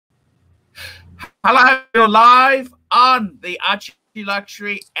Hello, you're live on the Archie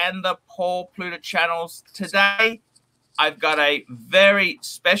Luxury and the Paul Pluta channels. Today, I've got a very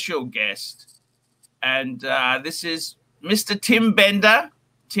special guest, and this is Mr. Tim Bender.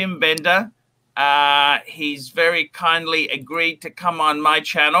 Tim Bender. He's very kindly agreed to come on my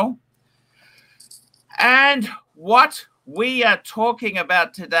channel. And what we are talking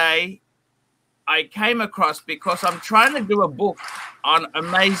about today, I came across because I'm trying to do a book on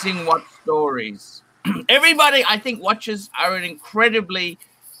amazing watch stories. Everybody, I think, watches are an incredibly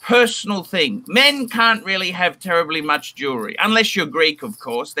personal thing. Men can't really have terribly much jewelry, unless you're Greek, of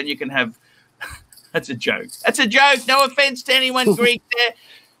course. Then you can have. That's a joke. That's a joke. No offense to anyone Greek there.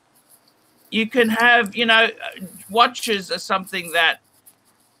 You can have, you know, watches are something that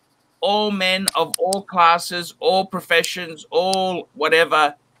all men of all classes, all professions, all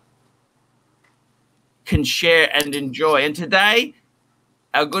whatever can share and enjoy. And today,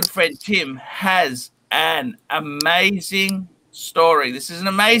 our good friend Tim has an amazing story. This is an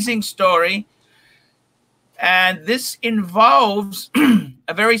amazing story. And this involves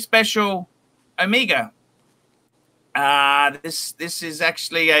a very special Omega. This is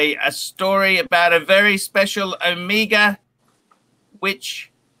actually a story about a very special Omega,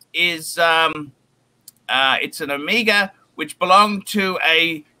 which is it's an Omega which belonged to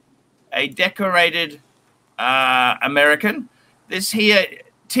a decorated American. This here,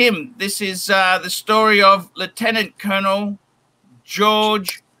 Tim, this is the story of Lieutenant Colonel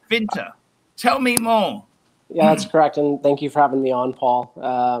George Finter. Tell me more. Yeah, that's correct, and thank you for having me on, Paul.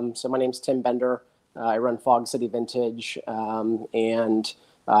 So my name's Tim Bender. I run Fog City Vintage, and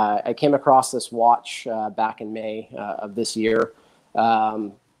I came across this watch back in May of this year.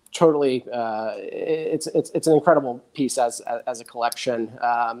 Totally, it's an incredible piece as a collection.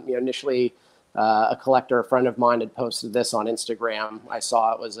 You know, initially, a collector, a friend of mine, had posted this on Instagram. I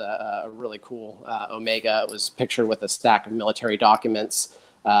saw it was a really cool Omega. It was pictured with a stack of military documents,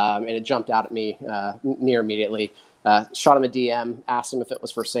 and it jumped out at me near immediately. Shot him a DM, asked him if it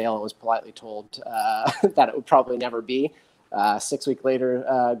was for sale, and was politely told that it would probably never be. 6 weeks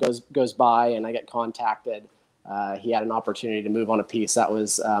later goes by, and I get contacted. He had an opportunity to move on a piece that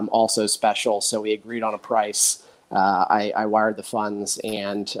was also special, so we agreed on a price. I wired the funds,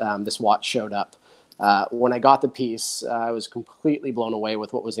 and this watch showed up. When I got the piece, I was completely blown away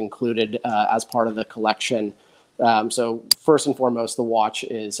with what was included as part of the collection. So first and foremost, the watch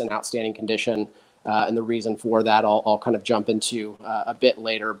is in outstanding condition, and the reason for that I'll kind of jump into a bit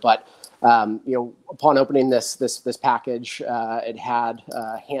later. But you know, upon opening this package, it had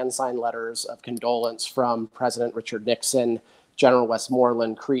hand-signed letters of condolence from President Richard Nixon, General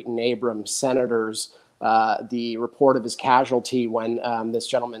Westmoreland, Creighton Abrams, senators. The report of his casualty when this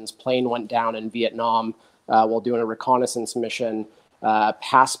gentleman's plane went down in Vietnam while doing a reconnaissance mission,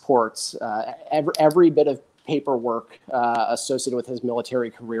 passports, every bit of paperwork associated with his military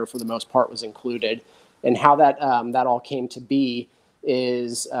career for the most part was included. And how that all came to be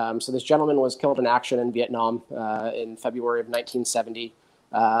is, so this gentleman was killed in action in Vietnam in February of 1970.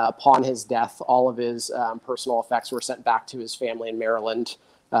 Upon his death, all of his personal effects were sent back to his family in Maryland.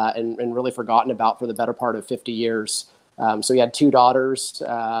 And really forgotten about for the better part of 50 years. So he had two daughters.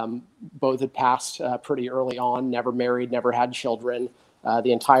 Both had passed pretty early on, never married, never had children.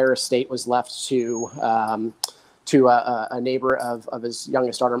 The entire estate was left to a neighbor of his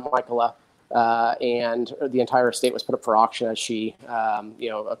youngest daughter, Michaela, and the entire estate was put up for auction as she you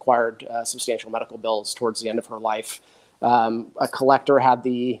know, acquired substantial medical bills towards the end of her life. A collector had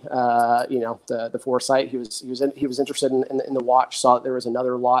the you know, the foresight. He was interested in the watch. Saw that there was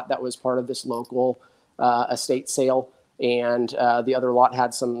another lot that was part of this local estate sale, and the other lot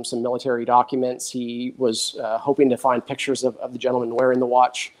had some military documents. He was hoping to find pictures of the gentleman wearing the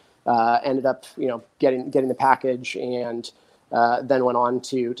watch. Ended up, you know, getting the package, and then went on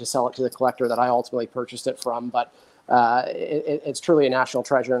to sell it to the collector that I ultimately purchased it from. But it's truly a national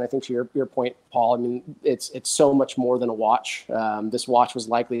treasure, and I think to your point, Paul, I mean, it's so much more than a watch. This watch was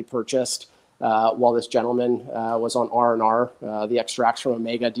likely purchased while this gentleman was on R&R. The extracts from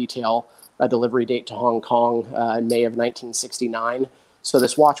Omega detail a delivery date to Hong Kong in May of 1969. So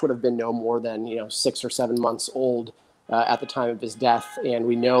this watch would have been no more than, you know, 6 or 7 months old at the time of his death, and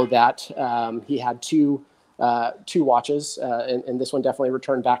we know that he had two watches, and this one definitely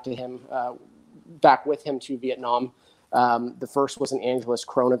returned back to him. Back with him to Vietnam. The first was an Angelus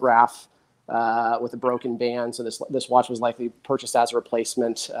chronograph with a broken band, so this watch was likely purchased as a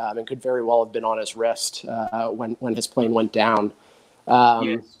replacement and could very well have been on his wrist when his plane went down.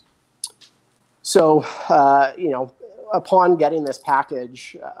 Yes. So, you know, upon getting this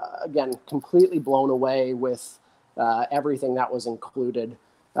package, again, completely blown away with everything that was included.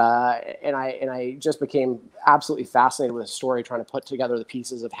 And I just became absolutely fascinated with the story, trying to put together the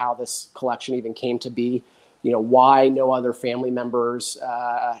pieces of how this collection even came to be. You know, why no other family members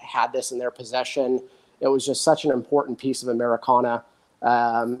had this in their possession. It was just such an important piece of Americana.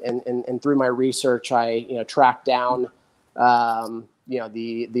 And through my research, I tracked down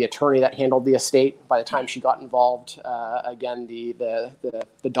the attorney that handled the estate. By the time she got involved, again,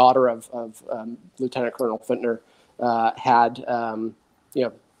 the daughter of Lieutenant Colonel Finter had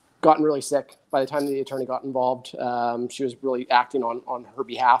gotten really sick. By the time the attorney got involved, she was really acting on her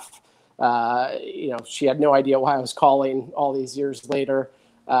behalf. She had no idea why I was calling all these years later.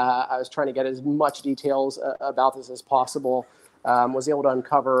 I was trying to get as much details about this as possible. Was able to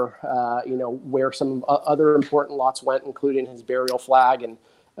uncover, where some other important lots went, including his burial flag and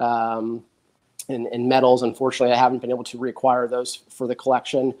medals. Unfortunately, I haven't been able to reacquire those for the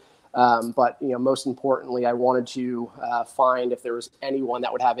collection. But most importantly, I wanted to find if there was anyone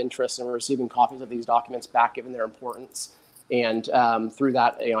that would have interest in receiving copies of these documents back, given their importance. And through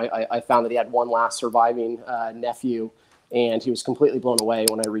that, I found that he had one last surviving nephew. And he was completely blown away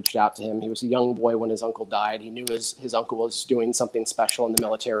when I reached out to him. He was a young boy when his uncle died. He knew his uncle was doing something special in the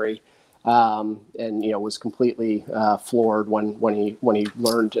military, and was completely floored when he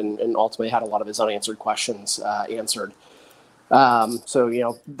learned and ultimately had a lot of his unanswered questions answered.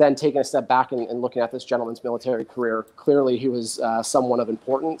 So then taking a step back and looking at this gentleman's military career, clearly he was someone of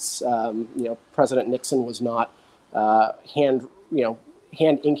importance. President Nixon was not hand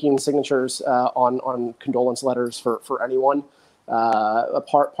inking signatures on condolence letters for anyone. A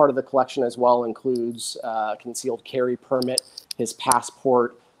part of the collection as well includes a concealed carry permit, his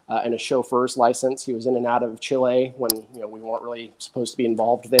passport, and a chauffeur's license. He was in and out of Chile when we weren't really supposed to be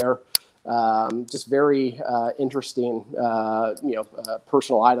involved there. Just very interesting,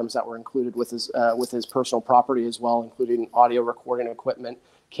 personal items that were included with his personal property as well, including audio recording equipment,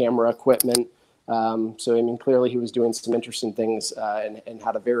 camera equipment. So clearly he was doing some interesting things and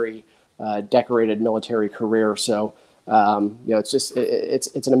had a very decorated military career. So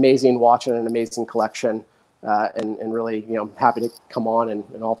it's an amazing watch and an amazing collection, and really happy to come on and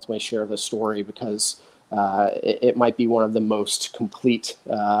ultimately share this story because it might be one of the most complete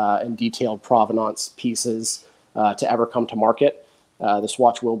and detailed provenance pieces to ever come to market. This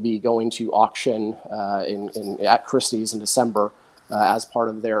watch will be going to auction at Christie's in December. As part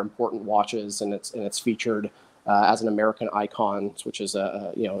of their important watches, and it's featured as an American Icons, which is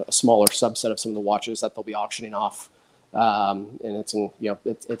a smaller subset of some of the watches that they'll be auctioning off. And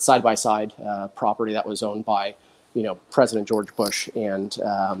it's side by side property that was owned by President George Bush and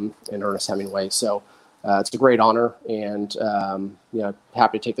Ernest Hemingway. So it's a great honor, and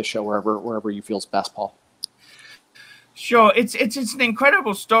happy to take the show wherever you feels best, Paul. Sure, it's an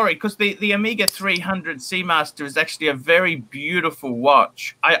incredible story because the Omega 300 Seamaster is actually a very beautiful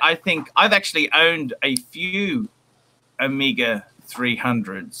watch. I think I've actually owned a few Omega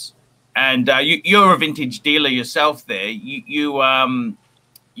 300s, and you're a vintage dealer yourself. There, you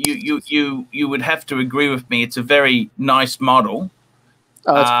would have to agree with me. It's a very nice model.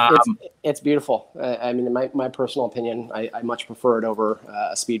 Oh, it's beautiful. I mean, in my personal opinion, I much prefer it over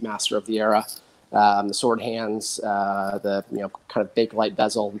a Speedmaster of the era. The sword hands, the kind of bakelite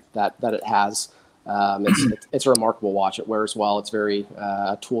bezel that it has. It's a remarkable watch. It wears well. It's very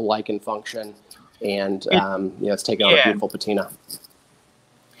tool-like in function, and it's taken on a beautiful patina.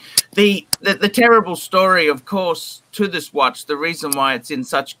 The terrible story, of course, to this watch, the reason why it's in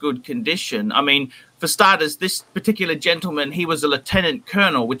such good condition. I mean, for starters, this particular gentleman, he was a lieutenant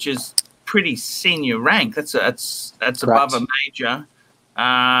colonel, which is pretty senior rank. That's above a major.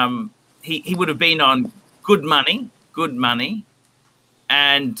 He would have been on good money,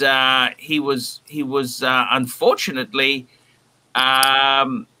 and he was unfortunately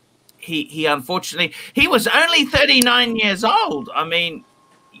he was only 39 years old. I mean,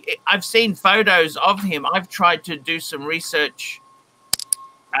 I've seen photos of him. I've tried to do some research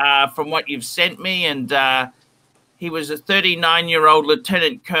from what you've sent me, and he was a 39-year-old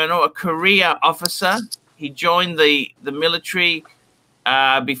lieutenant colonel, a career officer. He joined the military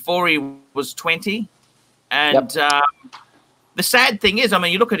before he was 20, and the sad thing is, I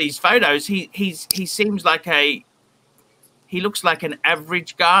mean, you look at his photos. He seems like he looks like an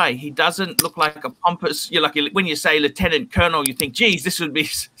average guy. He doesn't look like a pompous. You're like when you say lieutenant colonel, you think, geez, this would be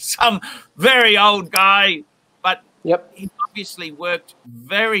some very old guy. But he obviously worked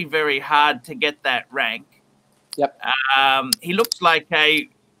very, very hard to get that rank. He looks like a.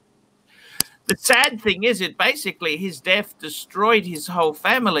 The sad thing is, basically his death destroyed his whole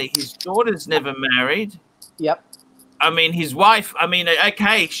family. His daughter's never married. I mean, his wife, I mean,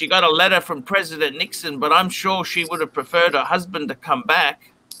 okay, she got a letter from President Nixon, but I'm sure she would have preferred her husband to come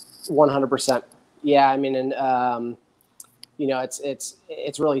back. 100%. Yeah, I mean, and you know,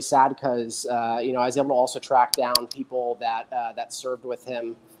 it's really sad because you know, I was able to also track down people that that served with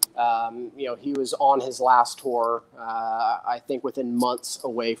him. You know, he was on his last tour, I think within months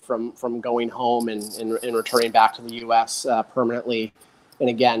away from going home and returning back to the U.S. Permanently. And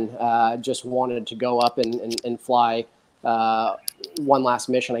again, just wanted to go up and fly one last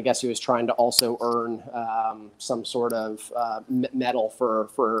mission. I guess he was trying to also earn some sort of medal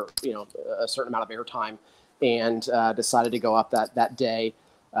for you know, a certain amount of airtime, and decided to go up that day.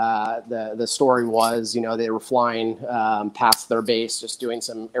 The story was, you know, they were flying past their base, just doing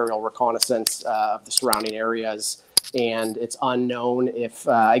some aerial reconnaissance of the surrounding areas, and it's unknown if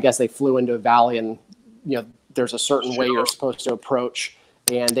I guess they flew into a valley, and you know, there's a certain way you're supposed to approach,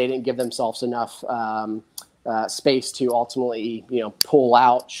 and they didn't give themselves enough space to ultimately, you know, pull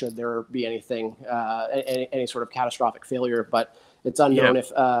out should there be anything, any sort of catastrophic failure. But it's unknown if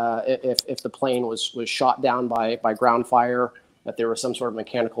the plane was shot down by ground fire, that there was some sort of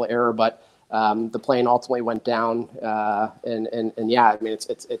mechanical error. But the plane ultimately went down, and yeah, I mean,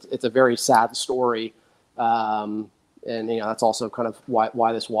 it's a very sad story. And you know, that's also kind of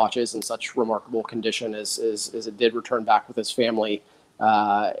why this watch is in such remarkable condition, is it did return back with his family.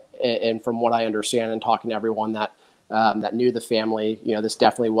 And from what I understand and talking to everyone that that knew the family, you know, this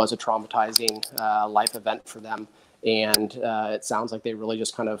definitely was a traumatizing life event for them. And it sounds like they really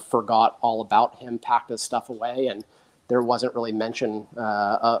just kind of forgot all about him, packed his stuff away, and there wasn't really mention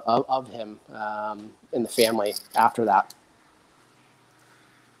of him in the family after that.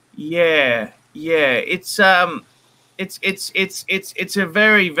 Yeah, it's a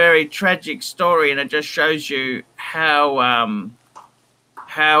very, very tragic story, and it just shows you how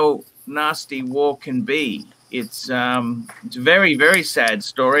nasty war can be. It's a very, very sad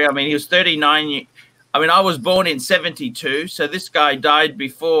story. I mean, he was 39. I mean, I was born in 72, so this guy died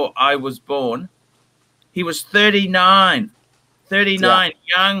before I was born. He was 39, yeah.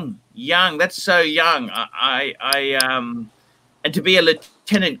 young. That's so young. And to be a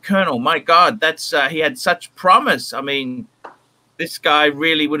lieutenant colonel, my God, that's he had such promise. I mean, this guy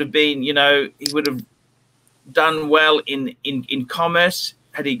really would have been, you know, he would have done well in commerce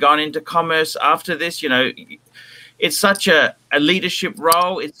had he gone into commerce after this. You know, it's such a leadership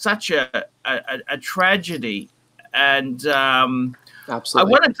role. It's such a tragedy. And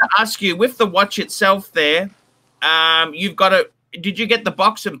Absolutely. I wanted to ask you, with the watch itself there, you've got a, did you get the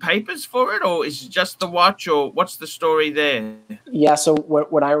box and papers for it, or is it just the watch, or what's the story there? Yeah, so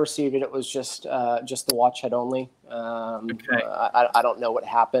when I received it, it was just the watch head only. Okay. I don't know what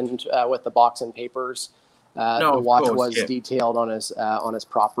happened with the box and papers. No, the watch course, was detailed on his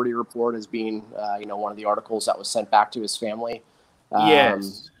property report as being you know, one of the articles that was sent back to his family.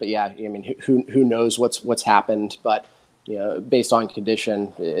 Yes. But yeah, I mean, who knows what's happened? But you know, based on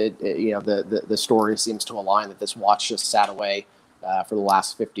condition, you know, the story seems to align that this watch just sat away for the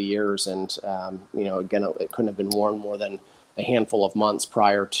last 50 years, and you know, again, it couldn't have been worn more than a handful of months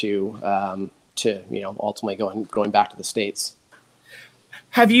prior to you know, ultimately going back to the States.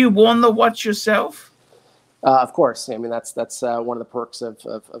 Have you worn the watch yourself? Of course. I mean, that's one of the perks of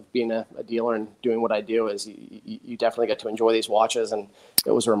being a dealer and doing what I do, is you definitely get to enjoy these watches, and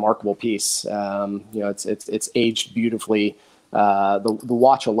it was a remarkable piece. You know, it's aged beautifully. The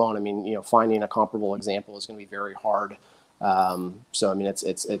watch alone, I mean, you know, finding a comparable example is going to be very hard. So I mean,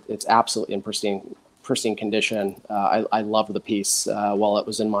 it's absolutely in pristine condition. I loved the piece while it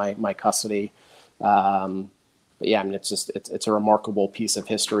was in my custody. But yeah, I mean, it's a remarkable piece of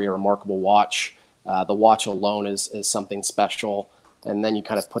history, a remarkable watch. The watch alone is something special, and then you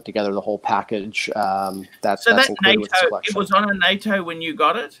kind of put together the whole package. That's included NATO, with the collection. It was on a NATO when you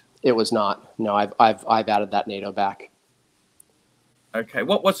got it? It was not. No, I've added that NATO back. Okay,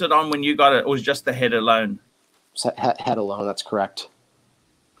 what was it on when you got it? It was just the head alone. Head alone. That's correct.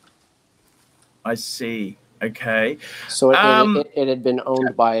 I see. Okay. So it had been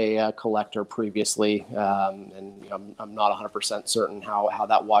owned by a collector previously, and you know, I'm not 100% certain how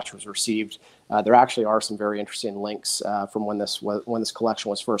that watch was received. There actually are some very interesting links from when this collection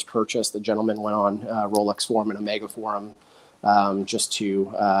was first purchased. The gentleman went on Rolex Forum and Omega Forum just to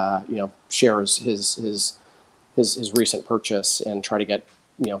you know, share his recent purchase and try to get,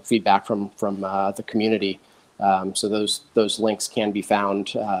 you know, feedback from the community. So those links can be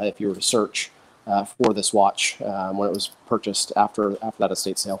found if you were to search for this watch when it was purchased after that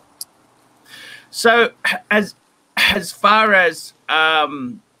estate sale. So as far as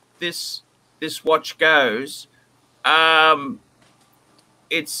this watch goes,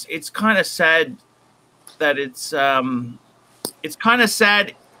 it's kind of sad that it's kind of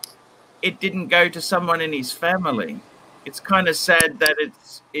sad it didn't go to someone in his family. it's kind of sad that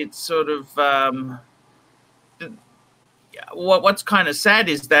it's sort of what's kind of sad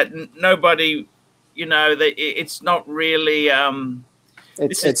is that nobody, you know, it's not really.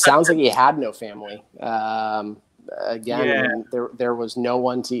 It sounds like he had no family. Again, Yeah. I mean, there was no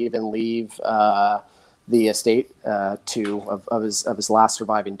one to even leave the estate of his last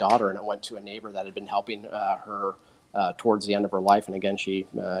surviving daughter, and it went to a neighbor that had been helping her towards the end of her life. And again, she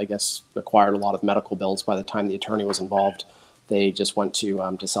I guess acquired a lot of medical bills by the time the attorney was involved. They just went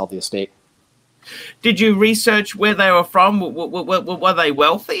to sell the estate. Did you research where they were from? Were they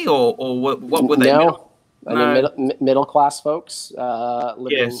wealthy, or what were they? No. I mean, middle class folks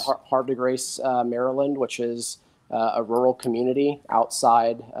lived in Yes. Havre de Grace, Maryland, which is a rural community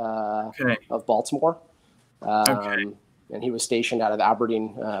outside Okay. of Baltimore. Okay. And he was stationed out of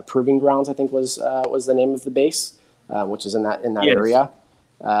Aberdeen Proving Grounds, I think was the name of the base, which is in that Yes. area.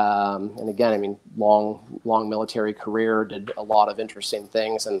 And again, I mean, long military career, did a lot of interesting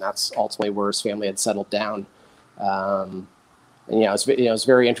things, and that's ultimately where his family had settled down. And it's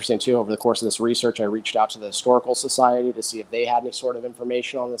very interesting too. Over the course of this research, I reached out to the Historical Society to see if they had any sort of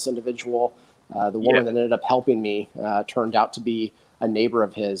information on this individual. The woman that ended up helping me turned out to be a neighbor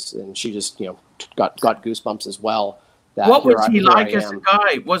of his, and she just got goosebumps as well. What was he like as a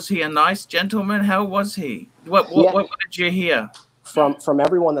guy? Was he a nice gentleman? How was he? What did you hear? From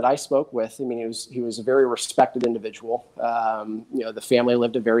everyone that I spoke with, I mean, he was a very respected individual. The family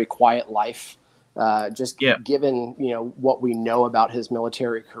lived a very quiet life. Given what we know about his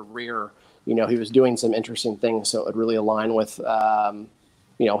military career, he was doing some interesting things. So it would really align with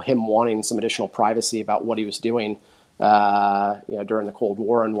him wanting some additional privacy about what he was doing during the Cold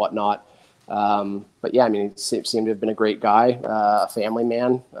War and whatnot. But yeah, I mean, he seemed to have been a great guy, a family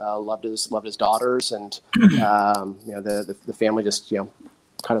man, loved his daughters, and the family just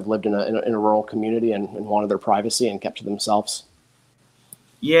kind of lived in a rural community and wanted their privacy and kept to themselves.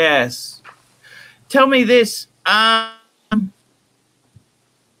 Yes. Tell me this.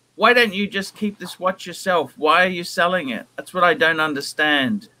 Why don't you just keep this watch yourself? Why are you selling it? That's what I don't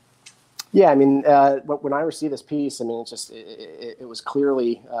understand. Yeah, I mean, when I received this piece, I mean, it was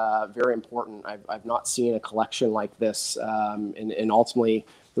clearly very important. I've not seen a collection like this, and ultimately,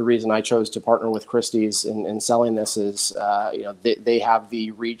 the reason I chose to partner with Christie's in selling this is, they have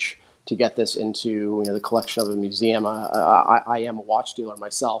the reach to get this into the collection of a museum. I am a watch dealer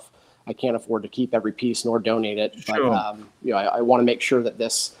myself. I can't afford to keep every piece nor donate it, Sure. But I want to make sure that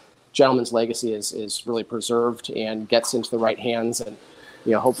this gentleman's legacy is really preserved and gets into the right hands, and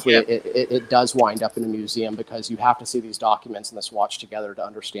hopefully it does wind up in a museum, because you have to see these documents and this watch together to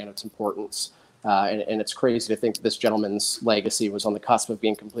understand its importance. And it's crazy to think that this gentleman's legacy was on the cusp of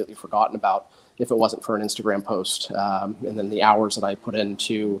being completely forgotten about if it wasn't for an Instagram post. And then the hours that I put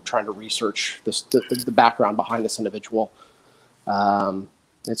into trying to research the background behind this individual.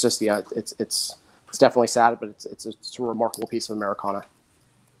 It's just, it's definitely sad, but it's a remarkable piece of Americana.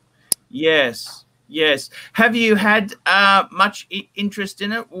 Yes. Yes. Have you had much interest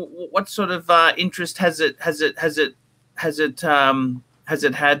in it? What sort of interest has it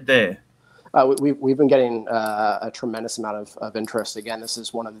had there? We've been getting a tremendous amount of interest. Again, this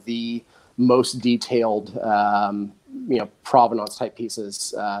is one of the most detailed, provenance type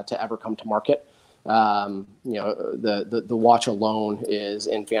pieces to ever come to market. The watch alone is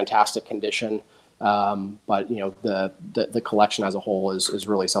in fantastic condition. But the collection as a whole is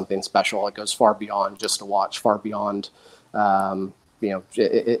really something special. It goes far beyond just a watch, far beyond,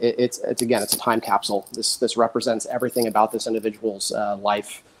 it's a time capsule. This represents everything about this individual's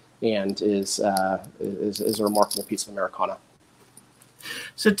life, and is a remarkable piece of Americana.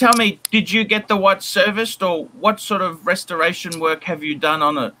 So tell me, did you get the watch serviced, or what sort of restoration work have you done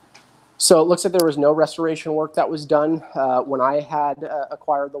on it? So it looks like there was no restoration work that was done. When I had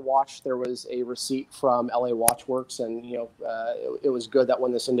acquired the watch, there was a receipt from LA Watchworks, and it was good that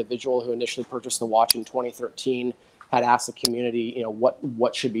when this individual who initially purchased the watch in 2013 had asked the community,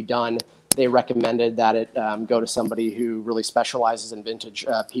 what should be done, they recommended that it go to somebody who really specializes in vintage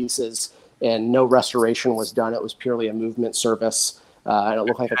pieces, and no restoration was done. It was purely a movement service. And it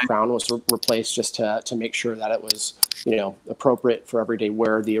looked like a crown was replaced just to make sure that it was, appropriate for everyday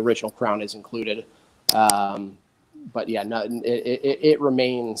wear. The original crown is included. But yeah, no, it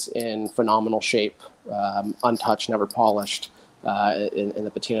remains in phenomenal shape, untouched, never polished. And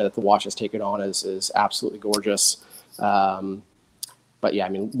the patina that the watch has taken on is absolutely gorgeous. But yeah, I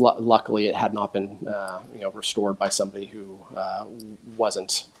mean, luckily it had not been, restored by somebody who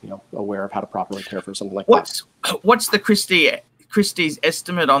wasn't, aware of how to properly care for something like that. What's the Christie's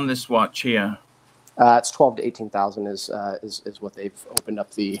estimate on this watch here? It's 12 to 18,000 is what they've opened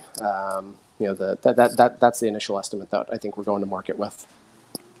up the that's the initial estimate that I think we're going to market with.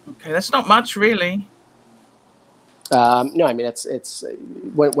 Okay, that's not much, really. No, I mean it's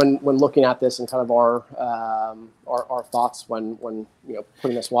when looking at this and kind of our thoughts when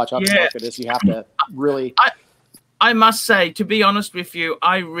putting this watch out to market is you have to really. I must say, to be honest with you,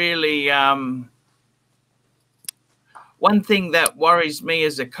 I really one thing that worries me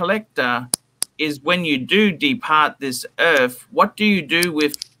as a collector is when you do depart this earth, what do you do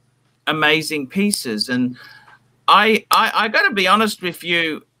with amazing pieces? And I got to be honest with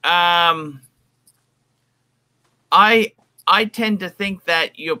you. I tend to think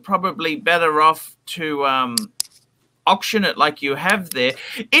that you're probably better off to auction it like you have there.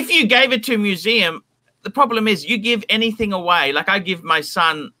 If you gave it to a museum, the problem is you give anything away. Like I give my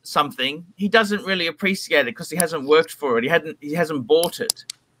son something, he doesn't really appreciate it because he hasn't worked for it. He hasn't bought it.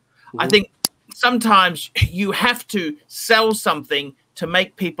 I think sometimes you have to sell something to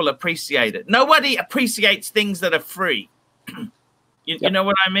make people appreciate it. Nobody appreciates things that are free. You know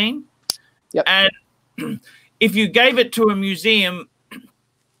what I mean? Yep. And if you gave it to a museum,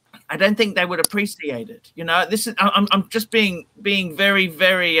 I don't think they would appreciate it. This is I'm just being very,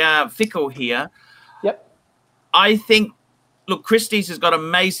 very fickle here. Yep. I think, look, Christie's has got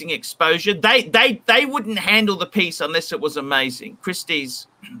amazing exposure. They wouldn't handle the piece unless it was amazing. Christie's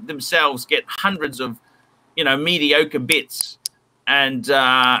themselves get hundreds of, mediocre bits, and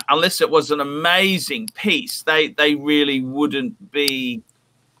unless it was an amazing piece, they really wouldn't be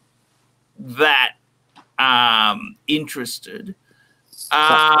that interested.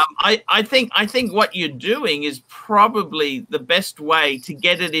 I think what you're doing is probably the best way to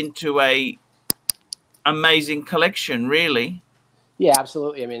get it into a amazing collection, really. Yeah,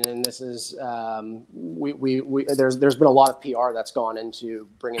 absolutely. I mean, and this is there's been a lot of PR that's gone into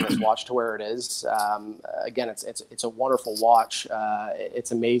bringing this watch to where it is. Again, it's a wonderful watch.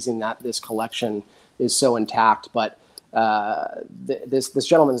 It's amazing that this collection is so intact. But this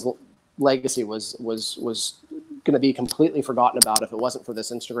gentleman's legacy was going to be completely forgotten about if it wasn't for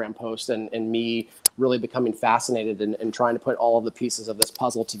this Instagram post and me really becoming fascinated and trying to put all of the pieces of this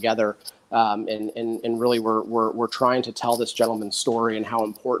puzzle together. And really we're trying to tell this gentleman's story and how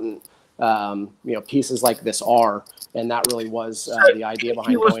important pieces like this are, and that really was the idea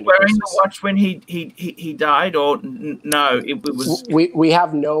behind. He was wearing the watch when he died, or no? It was. We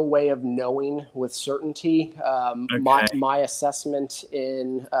have no way of knowing with certainty. Okay. My assessment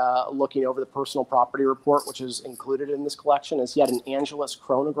in looking over the personal property report, which is included in this collection, is he had an Angelus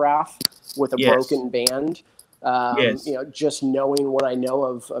chronograph with a broken band. Just knowing what I know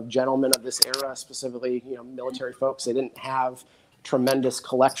of gentlemen of this era, specifically, military folks, they didn't have tremendous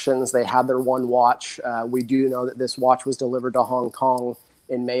collections. They had their one watch. We do know that this watch was delivered to Hong Kong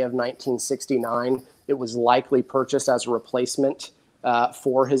in May of 1969. It was likely purchased as a replacement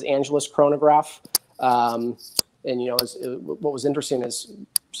for his Angelus chronograph. And what was interesting is,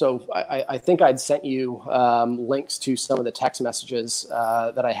 so I think I'd sent you links to some of the text messages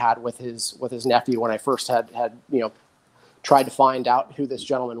that I had with his nephew when I first had tried to find out who this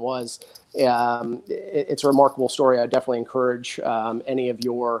gentleman was. It's a remarkable story. I definitely encourage any of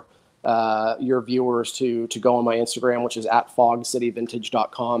your viewers to go on my Instagram, which is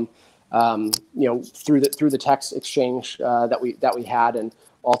 @fogcityvintage.com. Through the text exchange that we had, and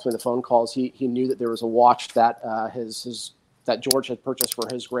ultimately the phone calls, he knew that there was a watch that that George had purchased for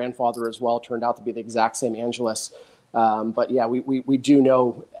his grandfather as well. Turned out to be the exact same Angelus. But yeah, we do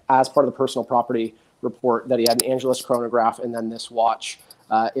know, as part of the personal property report, that he had an Angelus chronograph and then this watch.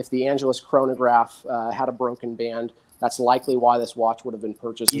 If the Angelus chronograph had a broken band, that's likely why this watch would have been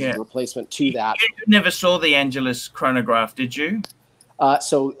purchased as a replacement to that. You never saw the Angelus chronograph, did you?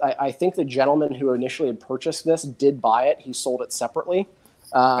 So I think the gentleman who initially had purchased this did buy it. He sold it separately.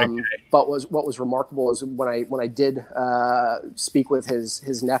 But what was remarkable is when I did speak with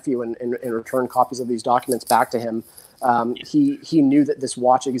his nephew and return copies of these documents back to him, he knew that this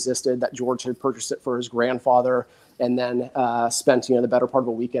watch existed, that George had purchased it for his grandfather, and then spent the better part of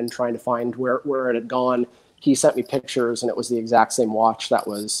a weekend trying to find where it had gone. He sent me pictures, and it was the exact same watch that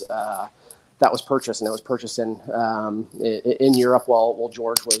was purchased, and it was purchased in Europe while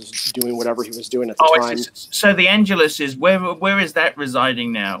George was doing whatever he was doing at the time. So the Angelus is where is that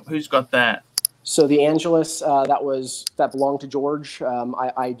residing now? Who's got that? So the Angelus that belonged to George.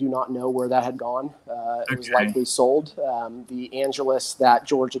 I do not know where that had gone. It was likely sold. The Angelus that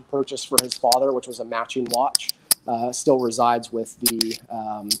George had purchased for his father, which was a matching watch, still resides with the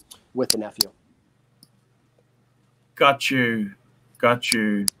nephew. Got you.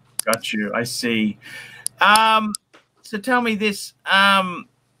 I see. So tell me this,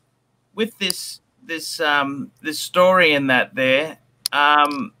 with this story in that there,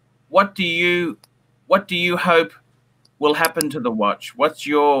 what do you hope will happen to the watch? What's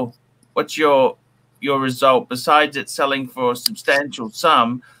your result besides it selling for a substantial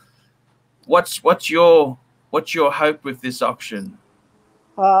sum? What's your hope with this auction?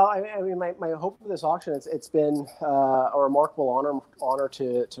 I mean, my hope for this auction, it's been a remarkable honor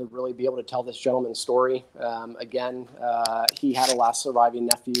to really be able to tell this gentleman's story. Again, he had a last surviving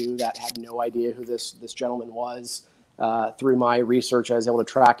nephew that had no idea who this gentleman was. Through my research, I was able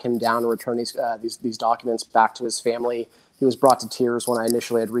to track him down and return these documents back to his family. He was brought to tears when I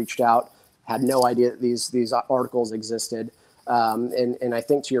initially had reached out. Had no idea that these articles existed. And I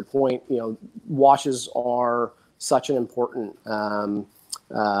think to your point, watches are such an important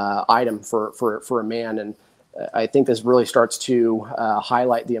item for a man, and I think this really starts to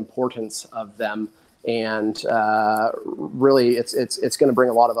highlight the importance of them. And really, it's going to bring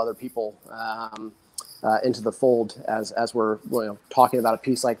a lot of other people into the fold as we're talking about a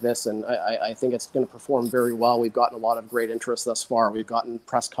piece like this. And I think it's going to perform very well. We've gotten a lot of great interest thus far. We've gotten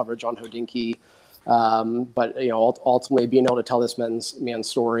press coverage on Hodinkee, but ultimately being able to tell this man's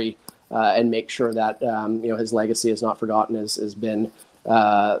story and make sure that his legacy is not forgotten has been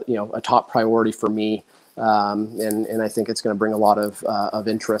a top priority for me. And I think it's going to bring a lot of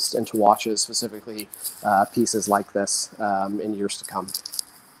interest into watches, specifically pieces like this in years to come.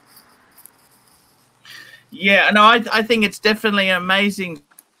 Yeah, no, I think it's definitely an amazing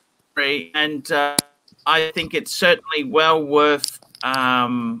story, and I think it's certainly well worth.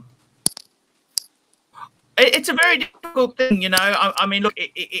 It's a very difficult thing, I mean, look,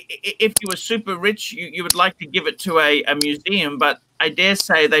 if you were super rich, you would like to give it to a museum, but I dare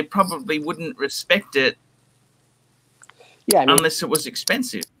say they probably wouldn't respect it. Yeah, unless it was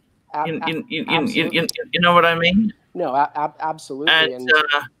expensive. You know what I mean? No, absolutely.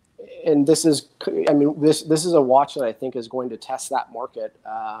 And this is, I mean, this is a watch that I think is going to test that market,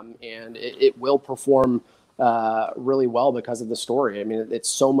 and it will perform really well because of the story. I mean, it's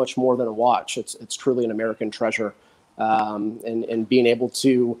so much more than a watch. It's truly an American treasure, and being able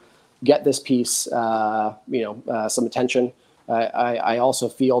to get this piece, some attention. I also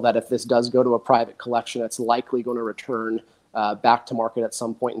feel that if this does go to a private collection, it's likely going to return back to market at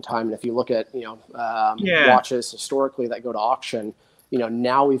some point in time. And if you look at watches historically that go to auction,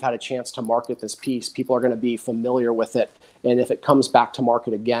 now we've had a chance to market this piece. People are going to be familiar with it, and if it comes back to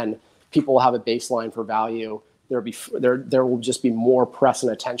market again, people will have a baseline for value. There will just be more press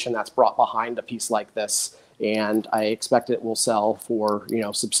and attention that's brought behind a piece like this, and I expect it will sell for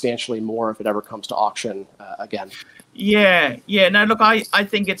substantially more if it ever comes to auction again. Yeah. No, look, I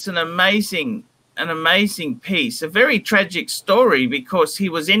think it's an amazing piece, a very tragic story because he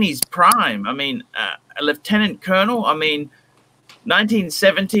was in his prime. I mean, a lieutenant colonel. I mean,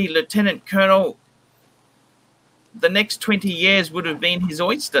 1970 lieutenant colonel. The next 20 years would have been his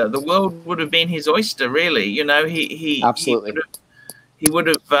oyster. The world would have been his oyster, really. He absolutely. He would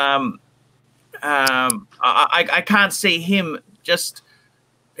have. I can't see him just.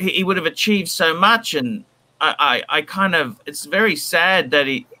 He would have achieved so much, and I kind of. It's very sad that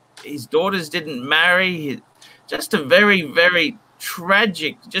his daughters didn't marry. Just a very, very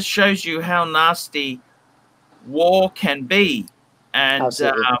tragic. Just shows you how nasty war can be, and.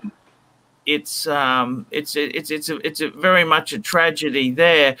 Absolutely. It's a very much a tragedy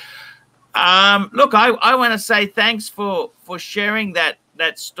there. Look, I want to say thanks for sharing that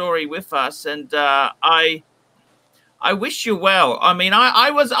story with us, and I wish you well. I mean,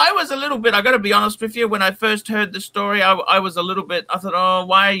 I was a little bit. I got to be honest with you. When I first heard the story, I was a little bit. I thought, oh,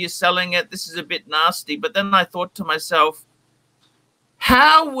 why are you selling it? This is a bit nasty. But then I thought to myself,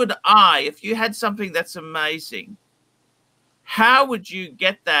 how would if you had something that's amazing, how would you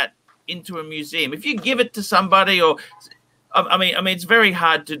get that into a museum? If you give it to somebody, or I mean it's very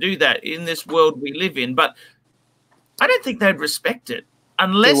hard to do that in this world we live in, but I don't think they'd respect it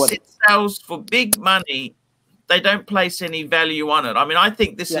unless it sells for big money. They don't place any value on it. I mean, I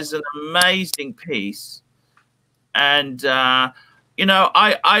think this is an amazing piece, and I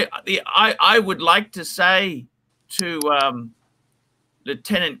would like to say to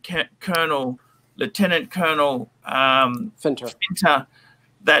Lieutenant Colonel Finter,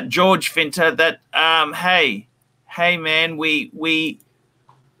 that George Finter, that hey man, we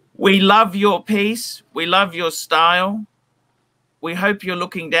love your piece, we love your style. We hope you're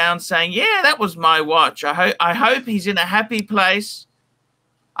looking down saying, yeah, that was my watch. I hope he's in a happy place.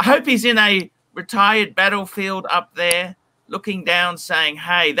 I hope he's in a retired battlefield up there looking down saying,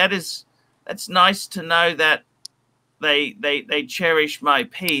 hey, that's nice to know that they cherish my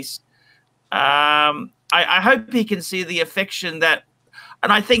piece. I hope he can see the affection that,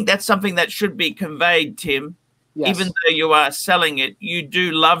 and I think that's something that should be conveyed, Tim. Yes. Even though you are selling it, you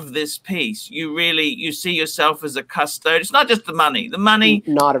do love this piece. You see yourself as a custodian. It's not just the money. The money,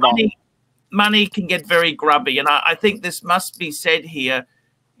 not at all. Money can get very grubby, and I think this must be said here.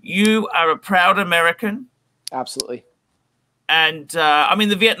 You are a proud American. Absolutely. And I mean,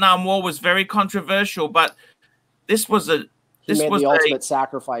 the Vietnam War was very controversial, but this was a he made the ultimate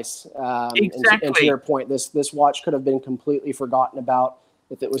sacrifice. Exactly. And to your point, this watch could have been completely forgotten about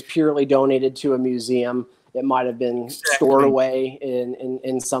if it was purely donated to a museum. It might have been stored away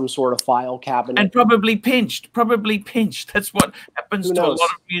in some sort of file cabinet. And probably pinched. Probably pinched. That's what happens to a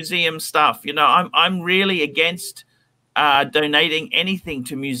lot of museum stuff. You know, I'm really against donating anything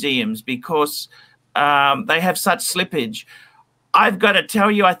to museums because they have such slippage. I've got to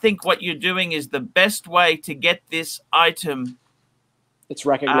tell you, I think what you're doing is the best way to get this item. It's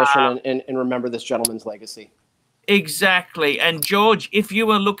recognition and remember this gentleman's legacy. Exactly. And George, if you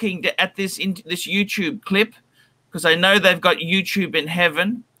were looking at this YouTube clip, because I know they've got YouTube in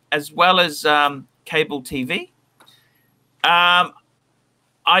heaven as well as cable TV.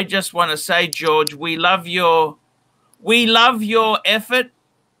 I just want to say, George, we love your effort.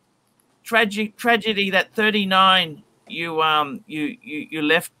 Tragedy that 39 you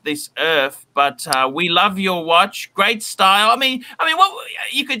left this earth, but we love your watch. Great style. I mean, what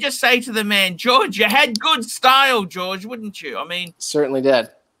you could just say to the man, George, you had good style, George, wouldn't you? I mean, certainly did.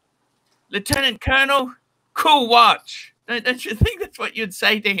 Lieutenant Colonel, cool watch. Don't you think that's what you'd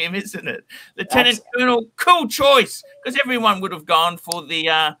say to him, isn't it? Lieutenant Colonel, cool choice, because everyone would have gone for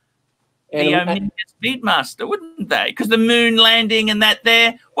the Speedmaster, wouldn't they? Because the moon landing and that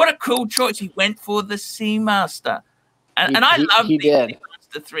there, what a cool choice. He went for the Seamaster. And I love the Seamaster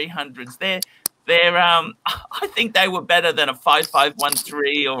 300s. They're I think they were better than a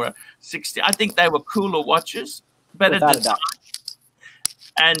 5513 or a 60. I think they were cooler watches, better design.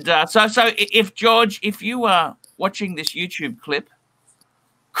 And so if George, if you are watching this YouTube clip,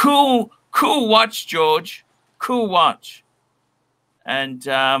 cool watch, George, cool watch. And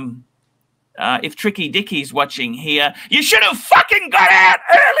if Tricky Dickie's watching here, you should have fucking got out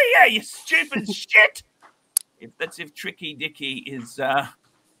earlier, you stupid shit. If Tricky Dickie is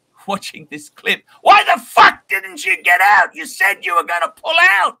watching this clip, why the fuck didn't you get out? You said you were going to pull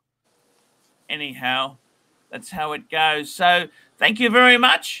out. Anyhow, that's how it goes. So thank you very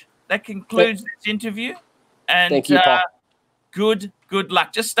much. That concludes this interview. And thank you, Paul. Good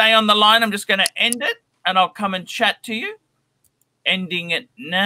luck. Just stay on the line. I'm just going to end it, and I'll come and chat to you. Ending it now.